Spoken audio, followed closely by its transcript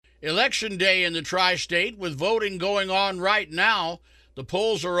Election day in the tri-state, with voting going on right now. The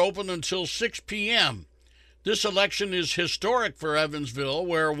polls are open until 6 p.m. This election is historic for Evansville,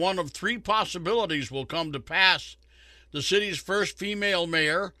 where one of three possibilities will come to pass: the city's first female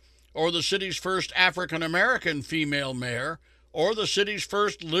mayor, or the city's first African-American female mayor, or the city's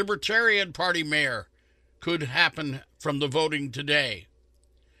first Libertarian Party mayor could happen from the voting today.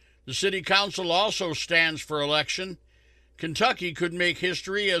 The city council also stands for election. Kentucky could make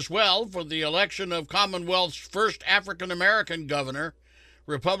history as well for the election of Commonwealth's first African-American governor.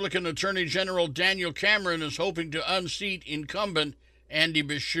 Republican Attorney General Daniel Cameron is hoping to unseat incumbent Andy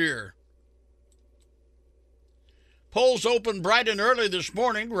Beshear. Polls opened bright and early this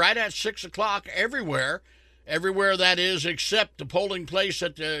morning, right at 6 o'clock everywhere. Everywhere, that is, except the polling place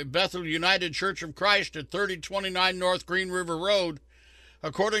at the Bethel United Church of Christ at 3029 North Green River Road.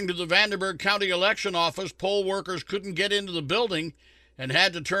 According to the Vanderburgh County Election Office, poll workers couldn't get into the building and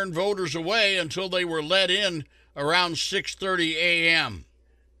had to turn voters away until they were let in around 6:30 a.m.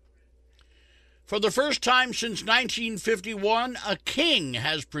 For the first time since 1951, a king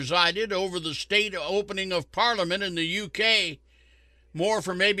has presided over the state opening of Parliament in the UK. More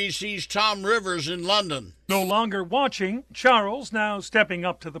from ABC's Tom Rivers in London. No longer watching, Charles now stepping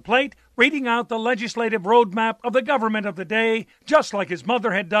up to the plate, reading out the legislative roadmap of the government of the day, just like his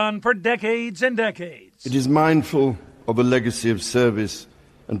mother had done for decades and decades. It is mindful of a legacy of service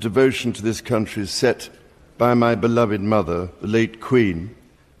and devotion to this country set by my beloved mother, the late Queen,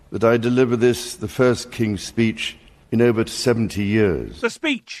 that I deliver this, the first King's Speech, in over 70 years. The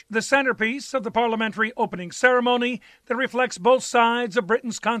speech, the centerpiece of the parliamentary opening ceremony that reflects both sides of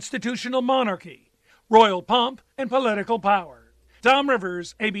Britain's constitutional monarchy, royal pomp and political power. Tom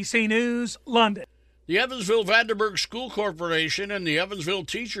Rivers, ABC News, London. The Evansville Vanderburgh School Corporation and the Evansville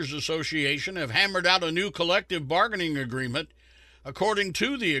Teachers Association have hammered out a new collective bargaining agreement. According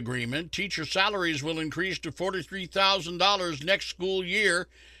to the agreement, teacher salaries will increase to $43,000 next school year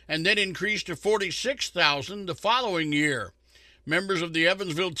and then increase to $46,000 the following year. Members of the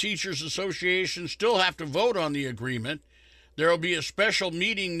Evansville Teachers Association still have to vote on the agreement. There will be a special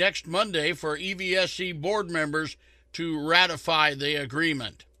meeting next Monday for EVSC board members to ratify the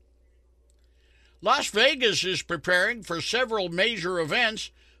agreement. Las Vegas is preparing for several major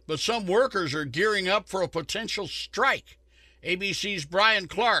events, but some workers are gearing up for a potential strike. ABC's Brian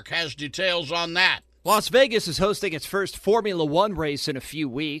Clark has details on that. Las Vegas is hosting its first Formula One race in a few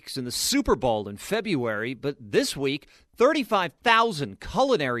weeks and the Super Bowl in February, but this week, 35,000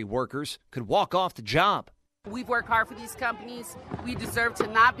 culinary workers could walk off the job. We've worked hard for these companies. We deserve to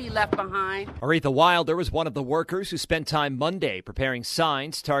not be left behind. Aretha Wilder was one of the workers who spent time Monday preparing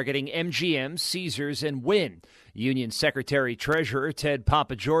signs targeting MGM, Caesars, and Wynn. Union Secretary-Treasurer Ted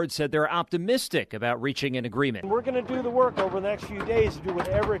Papageorge said they're optimistic about reaching an agreement. We're going to do the work over the next few days to do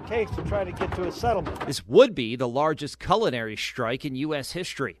whatever it takes to try to get to a settlement. This would be the largest culinary strike in U.S.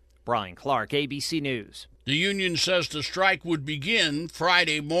 history. Brian Clark, ABC News. The union says the strike would begin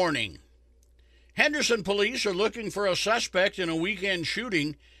Friday morning. Henderson police are looking for a suspect in a weekend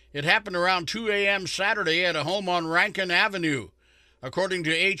shooting. It happened around 2 a.m. Saturday at a home on Rankin Avenue. According to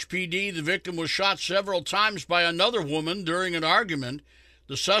HPD, the victim was shot several times by another woman during an argument.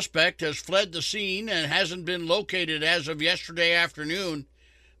 The suspect has fled the scene and hasn't been located as of yesterday afternoon.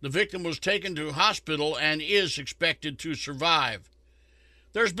 The victim was taken to hospital and is expected to survive.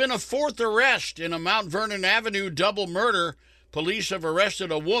 There's been a fourth arrest in a Mount Vernon Avenue double murder. Police have arrested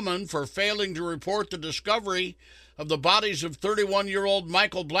a woman for failing to report the discovery of the bodies of 31-year-old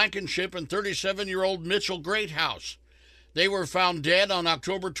Michael Blankenship and 37-year-old Mitchell Greathouse. They were found dead on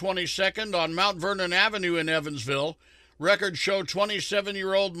October 22nd on Mount Vernon Avenue in Evansville. Records show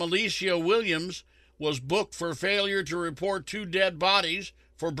 27-year-old Malicia Williams was booked for failure to report two dead bodies,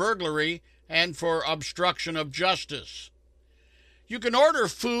 for burglary, and for obstruction of justice. You can order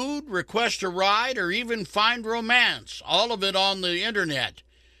food, request a ride, or even find romance, all of it on the internet.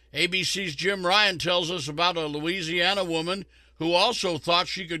 ABC's Jim Ryan tells us about a Louisiana woman who also thought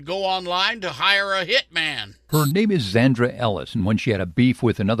she could go online to hire a hitman. Her name is Zandra Ellis, and when she had a beef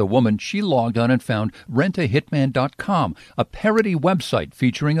with another woman, she logged on and found rentahitman.com, a parody website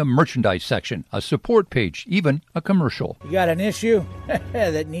featuring a merchandise section, a support page, even a commercial. You got an issue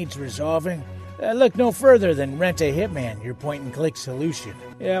that needs resolving? Look no further than Rent a Hitman, your point-and-click solution.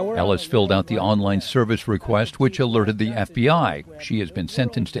 Ellis filled out the online service request, which alerted the FBI. She has been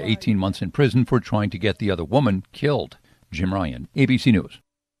sentenced to 18 months in prison for trying to get the other woman killed. Jim Ryan, ABC News.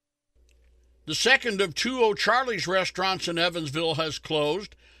 The second of two O'Charlie's restaurants in Evansville has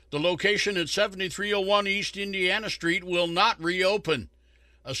closed. The location at 7301 East Indiana Street will not reopen.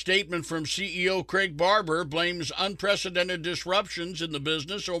 A statement from CEO Craig Barber blames unprecedented disruptions in the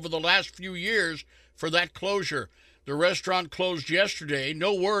business over the last few years for that closure. The restaurant closed yesterday.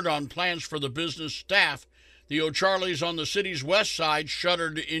 No word on plans for the business staff. The O'Charlie's on the city's west side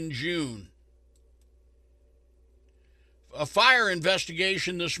shuttered in June. A fire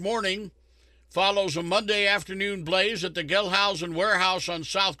investigation this morning follows a Monday afternoon blaze at the Gelhausen warehouse on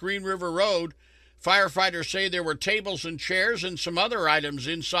South Green River Road. Firefighters say there were tables and chairs and some other items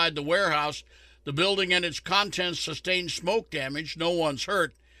inside the warehouse. The building and its contents sustained smoke damage. No one's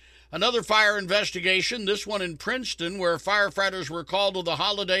hurt. Another fire investigation, this one in Princeton, where firefighters were called to the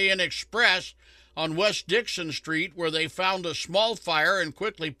Holiday Inn Express on West Dixon Street, where they found a small fire and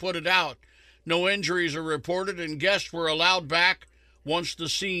quickly put it out. No injuries are reported, and guests were allowed back once the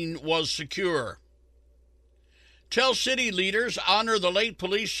scene was secure. Tell City leaders honor the late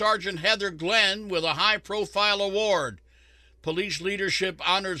Police Sergeant Heather Glenn with a high-profile award. Police leadership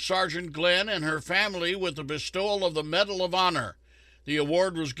honored Sergeant Glenn and her family with the bestowal of the Medal of Honor. The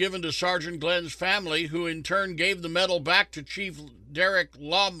award was given to Sergeant Glenn's family, who in turn gave the medal back to Chief Derek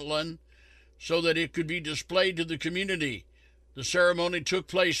Lomlin so that it could be displayed to the community. The ceremony took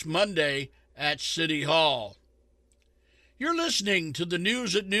place Monday at City Hall. You're listening to the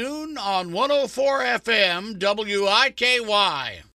news at noon on 104 FM WIKY.